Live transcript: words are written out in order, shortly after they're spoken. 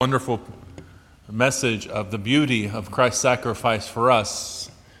Wonderful message of the beauty of Christ's sacrifice for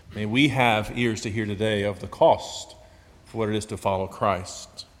us. May we have ears to hear today of the cost for what it is to follow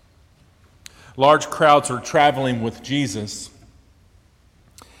Christ. Large crowds were traveling with Jesus,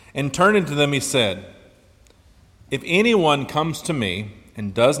 and turning to them he said, "If anyone comes to me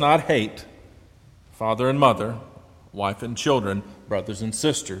and does not hate father and mother, wife and children, brothers and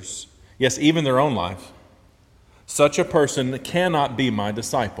sisters, yes, even their own life, such a person cannot be my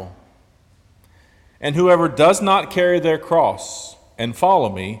disciple. And whoever does not carry their cross and follow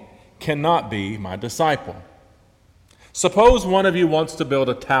me cannot be my disciple. Suppose one of you wants to build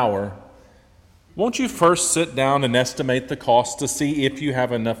a tower. Won't you first sit down and estimate the cost to see if you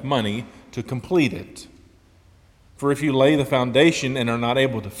have enough money to complete it? For if you lay the foundation and are not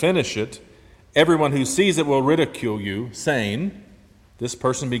able to finish it, everyone who sees it will ridicule you, saying, 'This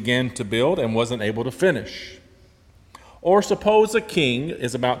person began to build and wasn't able to finish.' Or suppose a king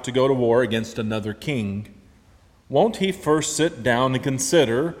is about to go to war against another king. Won't he first sit down and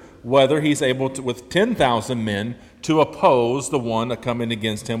consider whether he's able to, with 10,000 men, to oppose the one coming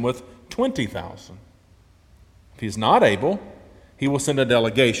against him with 20,000? If he's not able, he will send a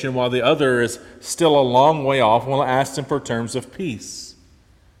delegation, while the other is still a long way off and will ask him for terms of peace.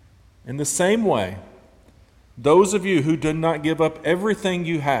 In the same way, those of you who do not give up everything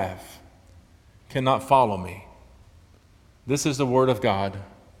you have cannot follow me." This is the word of God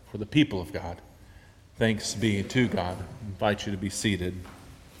for the people of God. Thanks be to God. I invite you to be seated.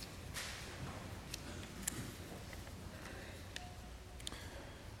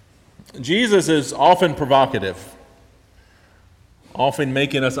 Jesus is often provocative, often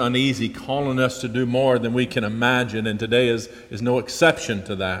making us uneasy, calling us to do more than we can imagine, and today is no exception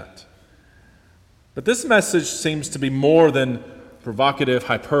to that. But this message seems to be more than provocative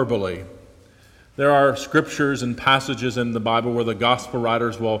hyperbole. There are scriptures and passages in the Bible where the gospel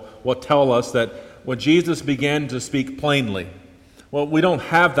writers will tell us that when Jesus began to speak plainly. Well, we don't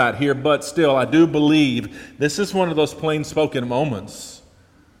have that here, but still, I do believe this is one of those plain-spoken moments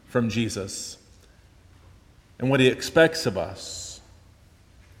from Jesus and what he expects of us.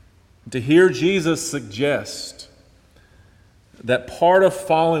 To hear Jesus suggest that part of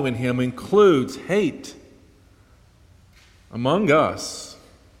following him includes hate among us,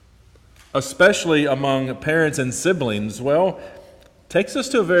 especially among parents and siblings, well, takes us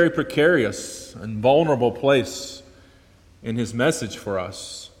to a very precarious and vulnerable place in his message for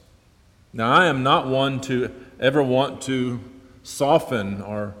us. Now, I am not one to ever want to soften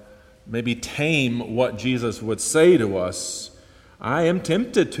or maybe tame what Jesus would say to us. I am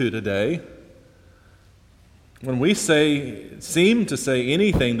tempted to today. When we seem to say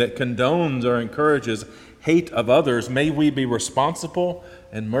anything that condones or encourages hate of others, may we be responsible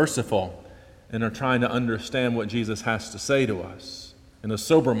and merciful and are trying to understand what Jesus has to say to us in a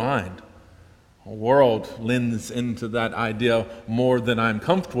sober mind. Our world lends into that idea more than I'm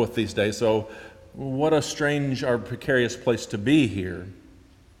comfortable with these days, so what a strange or precarious place to be here.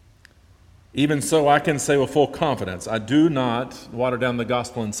 Even so, I can say with full confidence, I do not water down the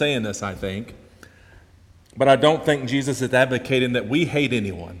gospel in saying this, I think, but I don't think Jesus is advocating that we hate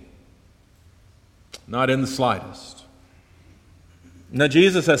anyone. Not in the slightest. Now,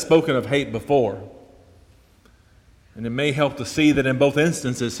 Jesus has spoken of hate before, and it may help to see that in both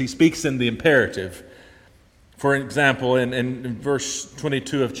instances he speaks in the imperative. For example, in verse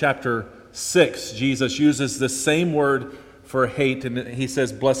 22 of chapter 6, Jesus uses the same word for hate, and he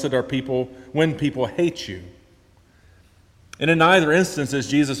says, "Blessed are people when people hate you." And in neither instance is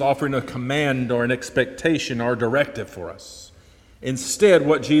Jesus offering a command or an expectation or a directive for us. Instead,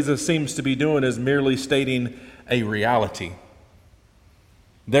 what Jesus seems to be doing is merely stating a reality.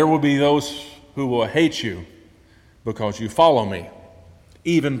 There will be those who will hate you because you follow me,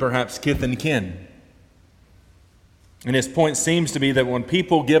 even perhaps kith and kin. And his point seems to be that when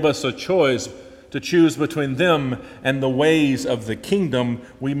people give us a choice to choose between them and the ways of the kingdom,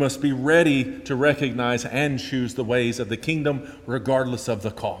 we must be ready to recognize and choose the ways of the kingdom regardless of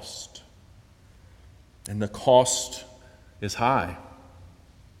the cost. And the cost is high.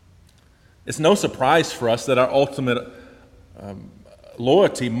 It's no surprise for us that our ultimate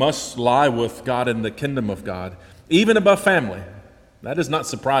loyalty must lie with God and the kingdom of God, even above family. That is not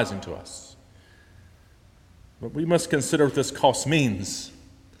surprising to us. But we must consider what this cost means.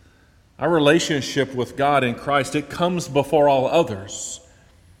 Our relationship with God in Christ, it comes before all others.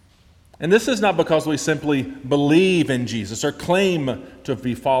 And this is not because we simply believe in Jesus or claim to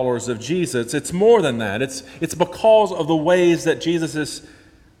be followers of Jesus. It's more than that. It's because of the ways that Jesus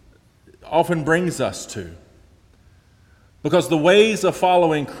often brings us to. Because the ways of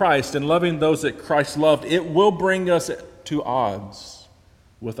following Christ and loving those that Christ loved, it will bring us to odds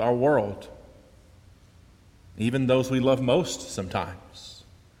with our world, even those we love most sometimes.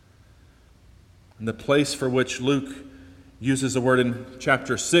 And the place for which Luke uses the word in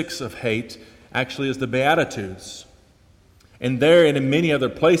chapter 6 of hate actually is the Beatitudes. And there and in many other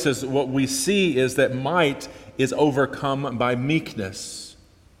places, what we see is that might is overcome by meekness.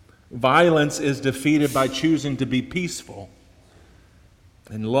 Violence is defeated by choosing to be peaceful.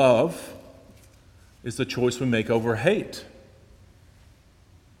 And love is the choice we make over hate.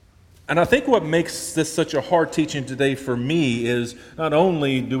 And I think what makes this such a hard teaching today for me is not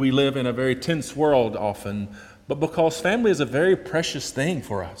only do we live in a very tense world often, but because family is a very precious thing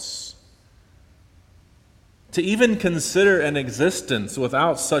for us. To even consider an existence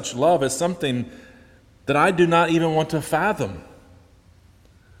without such love is something that I do not even want to fathom.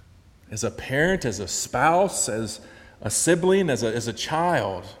 As a parent, as a spouse, as a sibling, as a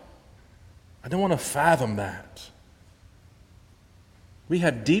child, I don't want to fathom that. We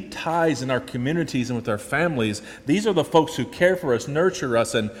have deep ties in our communities and with our families. These are the folks who care for us, nurture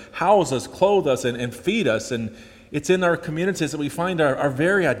us, and house us, clothe us, and feed us. And it's in our communities that we find our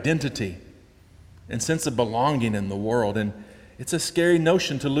very identity and sense of belonging in the world. And it's a scary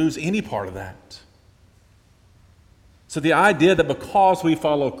notion to lose any part of that. So the idea that because we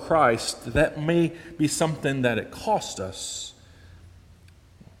follow Christ, that may be something that it costs us.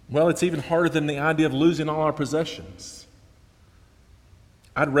 Well, it's even harder than the idea of losing all our possessions.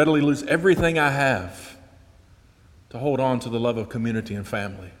 I'd readily lose everything I have to hold on to the love of community and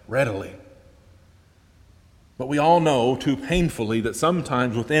family. Readily. But we all know too painfully that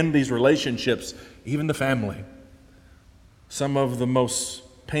sometimes within these relationships, even the family, some of the most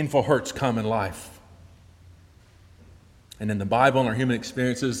painful hurts come in life. And in the Bible and our human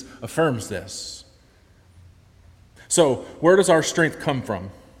experiences affirms this. So, where does our strength come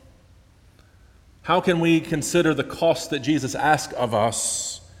from? How can we consider the cost that Jesus asked of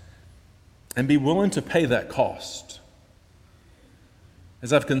us and be willing to pay that cost?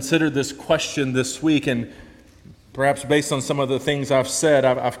 As I've considered this question this week, and perhaps based on some of the things I've said,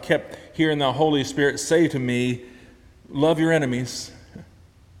 I've kept hearing the Holy Spirit say to me, love your enemies.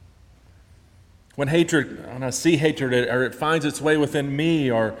 When I see hatred, or it finds its way within me,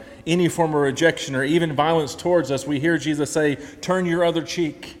 or any form of rejection, or even violence towards us, we hear Jesus say, turn your other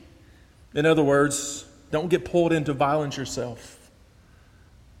cheek. In other words, don't get pulled into violence yourself.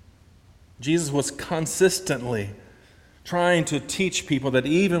 Jesus was consistently trying to teach people that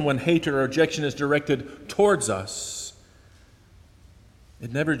even when hatred or rejection is directed towards us,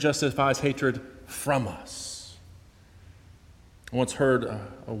 it never justifies hatred from us. I once heard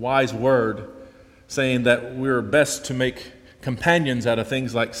a wise word saying that we're best to make companions out of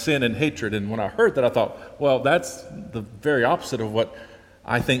things like sin and hatred. And when I heard that, I thought, well, that's the very opposite of what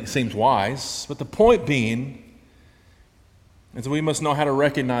I think seems wise. But the point being is that we must know how to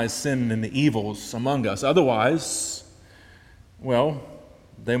recognize sin and the evils among us. Otherwise, well,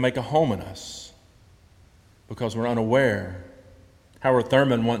 they make a home in us because we're unaware. Howard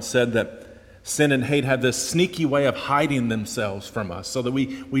Thurman once said that sin and hate have this sneaky way of hiding themselves from us so that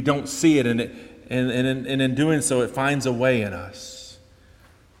we don't see it, and in doing so, it finds a way in us.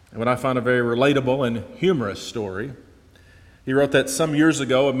 And what I found a very relatable and humorous story, he wrote that some years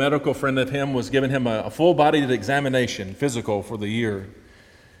ago, a medical friend of him was giving him a full-bodied examination, physical, for the year.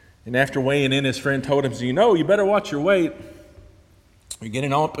 And after weighing in, his friend told him, you better watch your weight. You're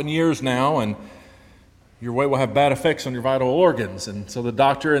getting up in years now, and your weight will have bad effects on your vital organs. And so the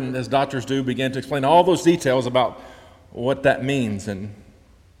doctor, and as doctors do, began to explain all those details about what that means.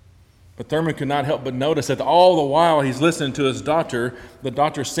 But Thurman could not help but notice that all the while he's listening to his doctor, the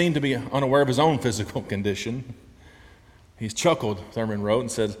doctor seemed to be unaware of his own physical condition. He's chuckled, Thurman wrote,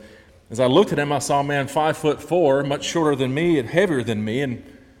 and said, as I looked at him, I saw a man 5'4", much shorter than me and heavier than me, and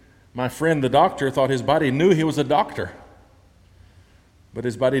my friend, the doctor, thought his body knew he was a doctor. But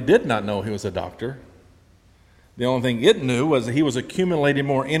his body did not know he was a doctor. The only thing it knew was that he was accumulating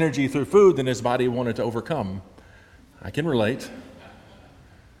more energy through food than his body wanted to overcome. I can relate.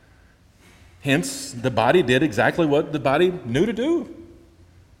 Hence, the body did exactly what the body knew to do,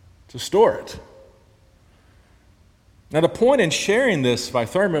 to store it. Now, the point in sharing this by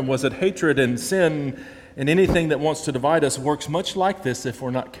Thurman was that hatred and sin and anything that wants to divide us works much like this if we're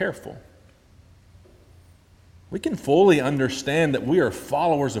not careful. We can fully understand that we are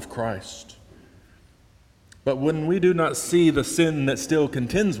followers of Christ. But when we do not see the sin that still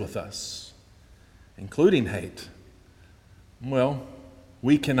contends with us, including hate, well,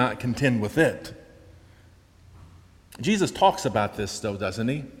 we cannot contend with it. Jesus talks about this, though, doesn't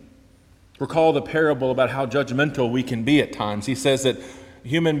he? Recall the parable about how judgmental we can be at times. He says that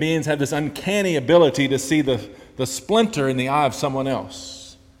human beings have this uncanny ability to see the splinter in the eye of someone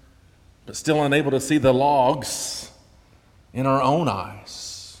else. but still unable to see the logs in our own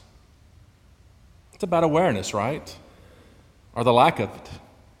eyes. It's about awareness, right? Or the lack of it.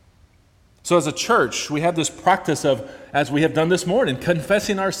 So as a church, we have this practice of, as we have done this morning,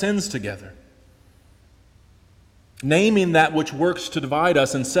 confessing our sins together. Naming that which works to divide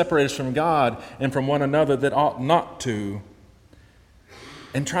us and separate us from God and from one another that ought not to.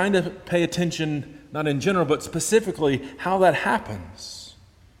 And trying to pay attention, not in general, but specifically how that happens.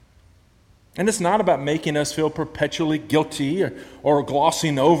 And it's not about making us feel perpetually guilty or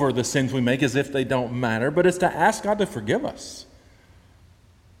glossing over the sins we make as if they don't matter, but it's to ask God to forgive us.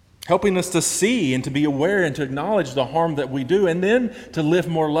 Helping us to see and to be aware and to acknowledge the harm that we do, and then to live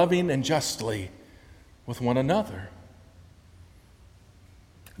more loving and justly with one another.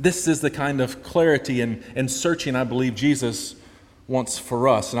 This is the kind of clarity and searching I believe Jesus wants for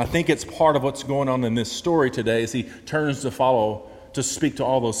us. And I think it's part of what's going on in this story today as he turns to speak to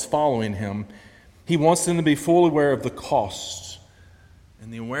all those following him. He wants them to be fully aware of the cost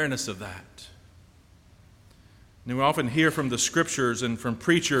and the awareness of that. And we often hear from the scriptures and from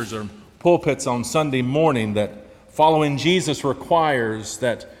preachers or pulpits on Sunday morning that following Jesus requires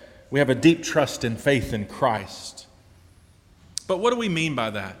that we have a deep trust and faith in Christ. But what do we mean by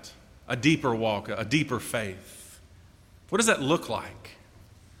that? A deeper walk, a deeper faith. What does that look like?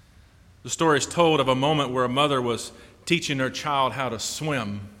 The story is told of a moment where a mother was teaching her child how to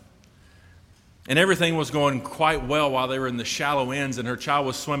swim. And everything was going quite well while they were in the shallow ends, and her child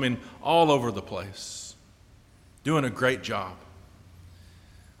was swimming all over the place, doing a great job.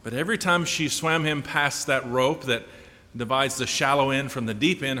 But every time she swam him past that rope that divides the shallow end from the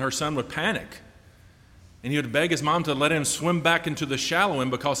deep end, her son would panic. And he would beg his mom to let him swim back into the shallow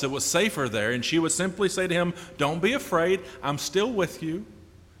end because it was safer there. And she would simply say to him, "Don't be afraid, I'm still with you.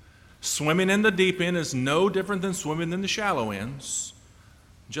 Swimming in the deep end is no different than swimming in the shallow ends.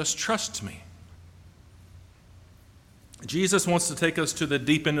 Just trust me." Jesus wants to take us to the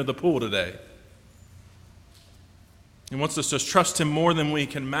deep end of the pool today. He wants us to trust him more than we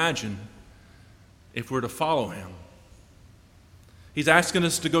can imagine if we're to follow him. He's asking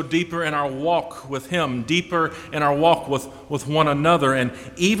us to go deeper in our walk with him, deeper in our walk with one another, and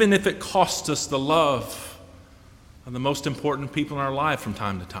even if it costs us the love of the most important people in our life from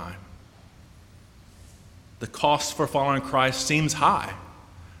time to time. The cost for following Christ seems high.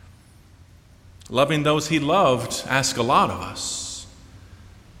 Loving those he loved asks a lot of us.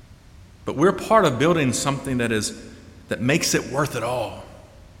 But we're part of building something that makes it worth it all.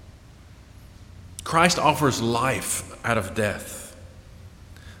 Christ offers life out of death.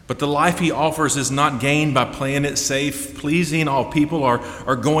 But the life he offers is not gained by playing it safe, pleasing all people,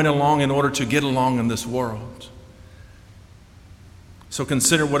 or going along in order to get along in this world. So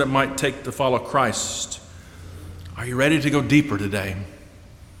consider what it might take to follow Christ. Are you ready to go deeper today?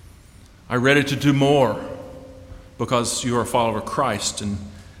 Are you ready to do more because you are a follower of Christ? And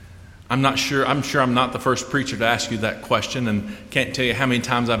I'm sure I'm not the first preacher to ask you that question, and can't tell you how many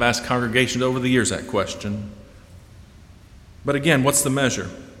times I've asked congregations over the years that question. But again, what's the measure?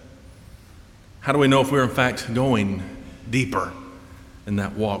 How do we know if we're in fact going deeper in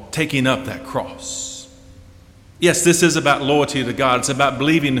that walk, taking up that cross? Yes, this is about loyalty to God. It's about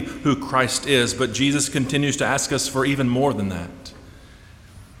believing who Christ is, but Jesus continues to ask us for even more than that.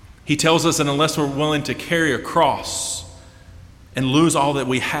 He tells us that unless we're willing to carry a cross and lose all that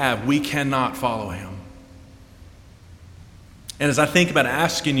we have, we cannot follow him. And as I think about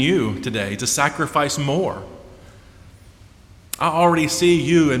asking you today to sacrifice more, I already see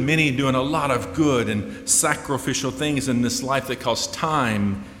you and many doing a lot of good and sacrificial things in this life that cost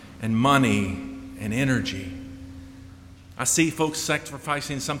time and money and energy. I see folks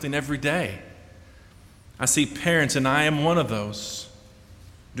sacrificing something every day. I see parents, and I am one of those,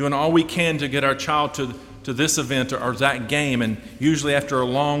 doing all we can to get our child to this event or that game, and usually after a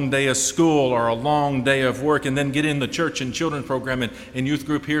long day of school or a long day of work, and then get in the church and children's program and youth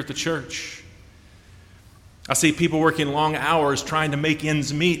group here at the church. I see people working long hours trying to make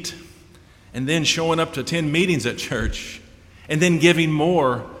ends meet, and then showing up to 10 meetings at church, and then giving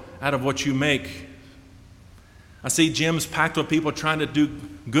more out of what you make. I see gyms packed with people trying to do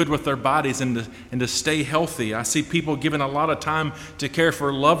good with their bodies and to stay healthy. I see people giving a lot of time to care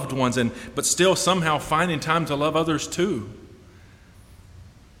for loved ones, but still somehow finding time to love others too.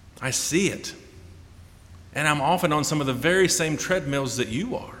 I see it. And I'm often on some of the very same treadmills that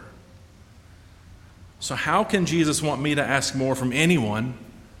you are. So how can Jesus want me to ask more from anyone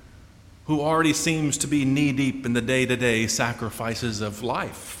who already seems to be knee-deep in the day-to-day sacrifices of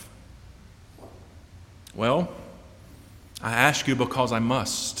life? Well, I ask you because I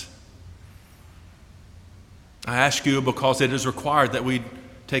must. I ask you because it is required that we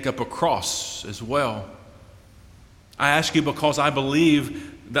take up a cross as well. I ask you because I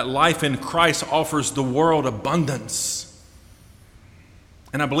believe that life in Christ offers the world abundance.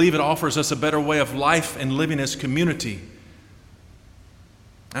 And I believe it offers us a better way of life and living as community.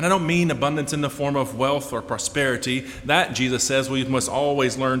 And I don't mean abundance in the form of wealth or prosperity. That, Jesus says, we must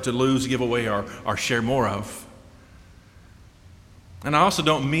always learn to lose, give away, or share more of. And I also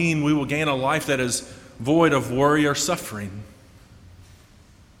don't mean we will gain a life that is void of worry or suffering.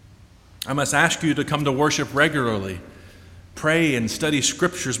 I must ask you to come to worship regularly, pray and study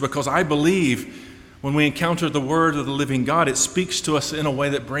scriptures, because I believe when we encounter the word of the living God, it speaks to us in a way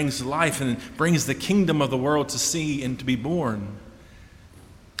that brings life and brings the kingdom of the world to see and to be born.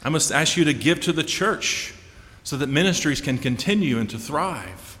 I must ask you to give to the church so that ministries can continue and to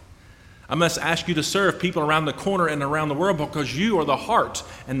thrive. I must ask you to serve people around the corner and around the world because you are the heart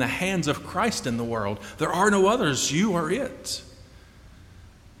and the hands of Christ in the world. There are no others. You are it.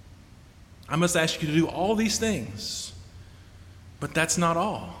 I must ask you to do all these things, but that's not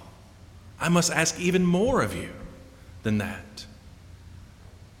all. I must ask even more of you than that.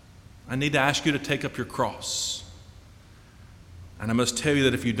 I need to ask you to take up your cross. And I must tell you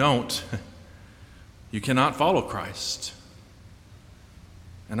that if you don't, you cannot follow Christ.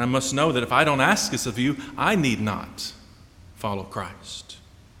 And I must know that if I don't ask this of you, I need not follow Christ.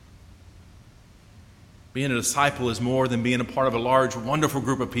 Being a disciple is more than being a part of a large, wonderful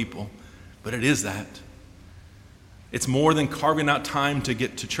group of people, but it is that. It's more than carving out time to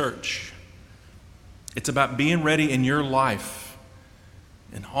get to church. It's about being ready in your life,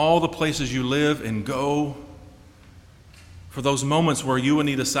 in all the places you live and go, for those moments where you will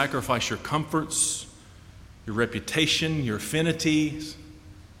need to sacrifice your comforts, your reputation, your affinities,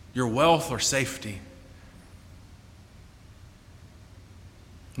 your wealth or safety.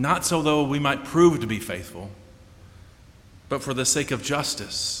 Not so though we might prove to be faithful, but for the sake of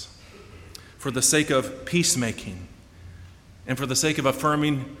justice, for the sake of peacemaking, and for the sake of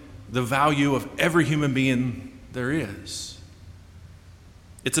affirming the value of every human being there is.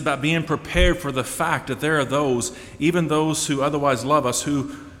 It's about being prepared for the fact that there are those, even those who otherwise love us,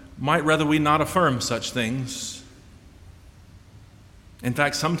 who might rather we not affirm such things. In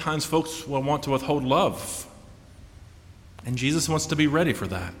fact, sometimes folks will want to withhold love. And Jesus wants to be ready for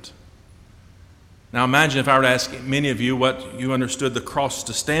that. Now imagine if I were to ask many of you what you understood the cross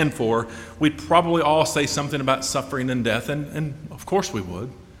to stand for, we'd probably all say something about suffering and death, and of course we would.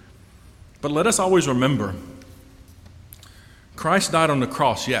 But let us always remember, Christ died on the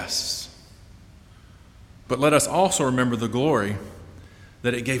cross, yes. But let us also remember the glory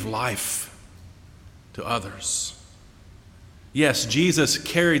that it gave life to others. Yes, Jesus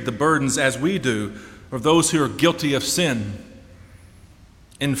carried the burdens as we do of those who are guilty of sin,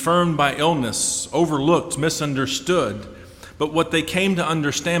 infirmed by illness, overlooked, misunderstood. But what they came to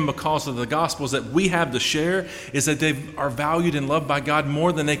understand because of the Gospels that we have to share is that they are valued and loved by God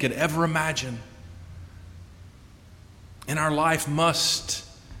more than they could ever imagine. And our life must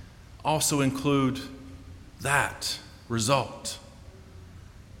also include that result.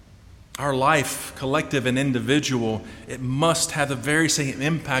 Our life, collective and individual, it must have the very same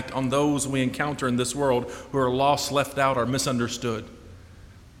impact on those we encounter in this world who are lost, left out, or misunderstood.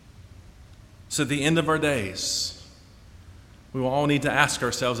 So at the end of our days, we will all need to ask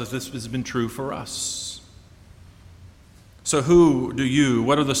ourselves if this has been true for us. So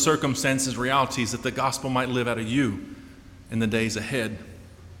what are the circumstances, realities that the gospel might live out of you in the days ahead?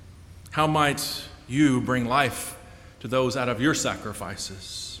 How might you bring life to those out of your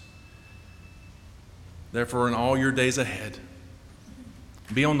sacrifices? Therefore, in all your days ahead,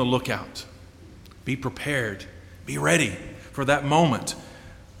 be on the lookout. Be prepared. Be ready for that moment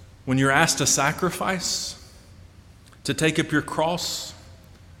when you're asked to sacrifice, to take up your cross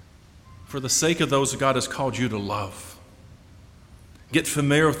for the sake of those God has called you to love. Get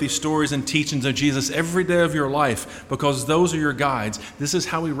familiar with these stories and teachings of Jesus every day of your life because those are your guides. This is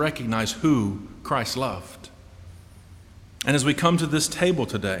how we recognize who Christ loved. And as we come to this table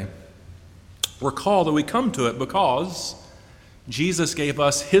today, recall that we come to it because Jesus gave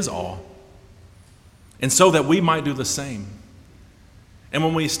us his all, and so that we might do the same. And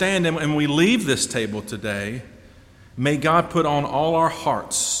when we stand and we leave this table today, may God put on all our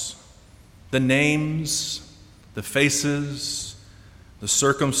hearts the names, the faces, the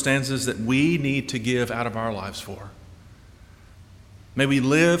circumstances that we need to give out of our lives for. May we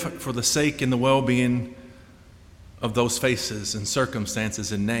live for the sake and the well-being of those faces and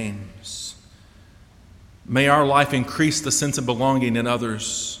circumstances and names. May our life increase the sense of belonging in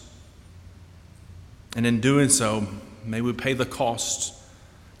others. And in doing so, may we pay the cost,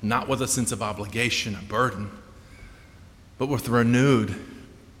 not with a sense of obligation, a burden, but with renewed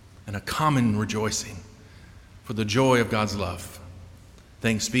and a common rejoicing for the joy of God's love.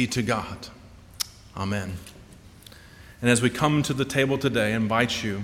 Thanks be to God. Amen. And as we come to the table today, I invite you